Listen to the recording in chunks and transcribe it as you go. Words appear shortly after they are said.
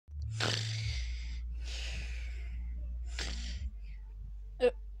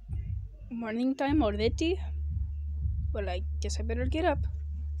Morning time already? Well, I guess I better get up.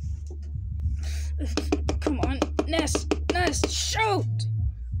 Come on, Ness, shoot!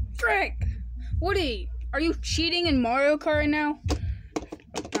 Frick! Woody, are you cheating in Mario Kart now?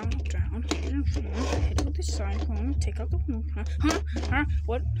 Down. Hit out this side. Take out the... Huh?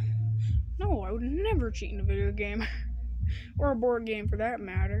 What? No, I would never cheat in a video game. Or a board game for that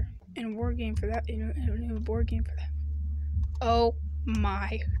matter. And a board game for that. Oh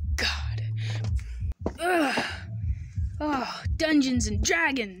my god. Ugh. Oh, Dungeons and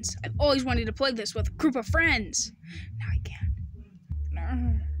Dragons. I've always wanted to play this with a group of friends. Now I can't.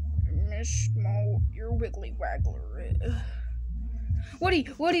 Miss Mo, you're wiggly waggler.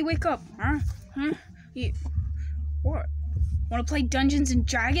 Woody, wake up. Huh? What? Want to play Dungeons and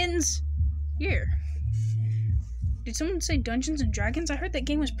Dragons? Here. Did someone say Dungeons and Dragons? I heard that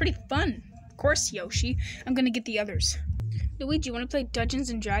game was pretty fun. Of course, Yoshi. I'm gonna get the others. Luigi, you want to play Dungeons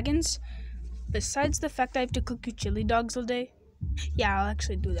and Dragons? Besides the fact I have to cook you chili dogs all day? Yeah, I'll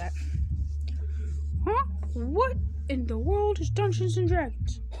actually do that. Huh? What in the world is Dungeons and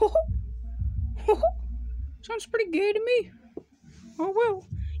Dragons? Sounds pretty gay to me. Oh well.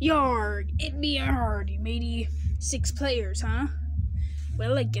 Yarg, it be hard. You made 6 players, huh?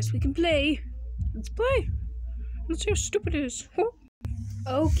 Well, I guess we can play. Let's play. Let's see how stupid it is.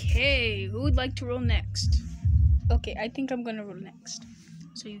 Okay, who would like to roll next? Okay, I think I'm gonna roll next.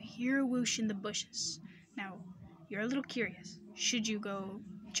 So you hear a whoosh in the bushes. Now, you're a little curious. Should you go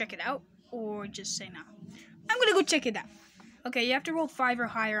check it out or just say no? I'm gonna go check it out. Okay, you have to roll 5 or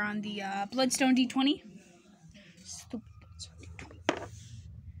higher on the Bloodstone D20. Stupid Bloodstone D20.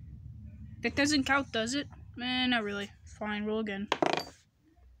 That doesn't count, does it? Not really. Fine, roll again.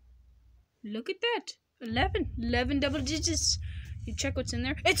 Look at that. 11 double digits. You check what's in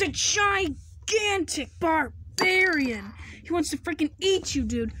there. It's a gigantic barbarian. He wants to freaking eat you,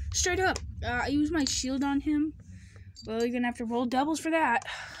 dude. Straight up. I use my shield on him. Well, you're gonna have to roll doubles for that.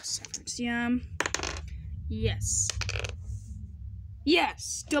 Yes.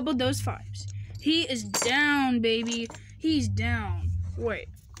 Double those 5s. He is down, baby. He's down. Wait.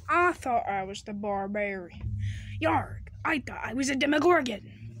 I thought I was the barbarian. Yarg. I thought I was a Demogorgon.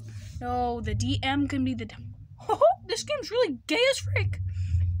 No, the DM can be the... This game's really gay as frick.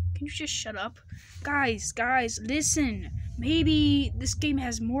 Can you just shut up? Guys, listen. Maybe this game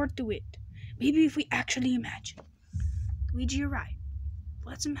has more to it. Maybe if we actually imagine. Luigi, you're right.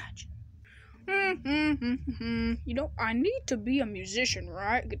 Let's imagine. You know, I need to be a musician,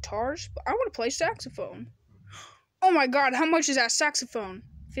 right? Guitars, but I want to play saxophone. Oh my god, how much is that saxophone?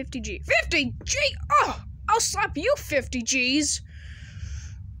 50G. 50G? Oh, I'll slap you 50 Gs.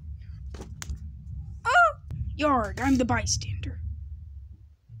 Oh, Yarg, I'm the bystander.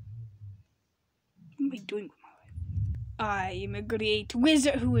 What am I doing with my life? I am a great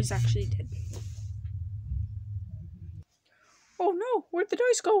wizard who is actually dead. Oh no, where'd the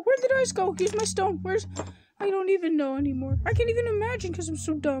dice go? Here's my stone. I don't even know anymore. I can't even imagine because I'm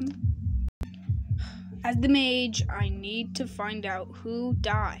so dumb. As the mage, I need to find out who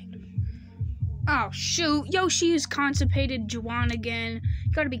died. Oh shoot, Yoshi is constipated Juwan again.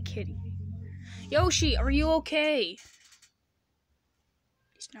 You gotta be kidding me. Yoshi, are you okay?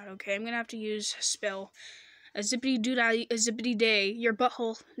 He's not okay. I'm gonna have to use a spell. A zippity day. Your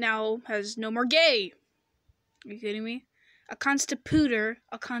butthole now has no more gay. Are you kidding me? A constipooter,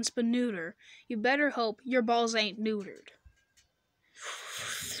 a conspinooter. You better hope your balls ain't neutered.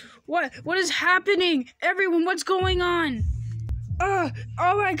 What is happening? Everyone, what's going on? Oh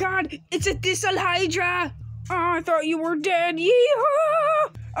my god, it's a thistle hydra. Oh, I thought you were dead.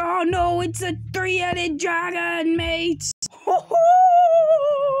 Yeehaw! Oh no, it's a 3-headed dragon, mates.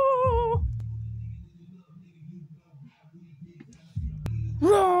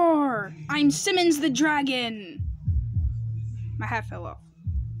 Roar! I'm Simmons the dragon. My hat fell off.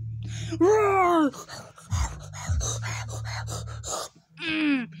 Roar!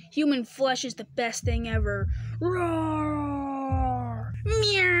 Human flesh is the best thing ever. Roar!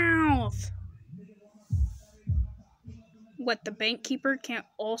 Meowth! What, the bank keeper can't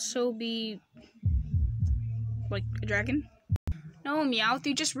also be like a dragon? No, Meowth,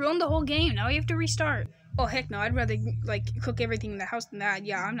 you just ruined the whole game. Now you have to restart. Oh heck no, I'd rather like cook everything in the house than that.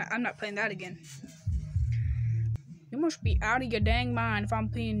 Yeah, I'm not playing that again. You must be out of your dang mind if I'm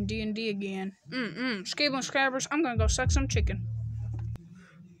playing D&D again. Skable Scrabbers, I'm gonna go suck some chicken.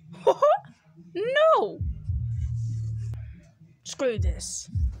 No! Screw this.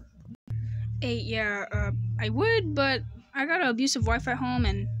 Hey, yeah, I would, but I got an abusive wife at home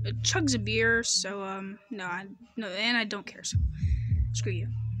and chugs of beer, so, no, and I don't care, so screw you.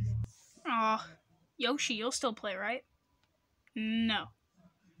 Aw, Yoshi, you'll still play, right? No.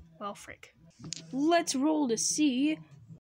 Well, frick. Let's roll to see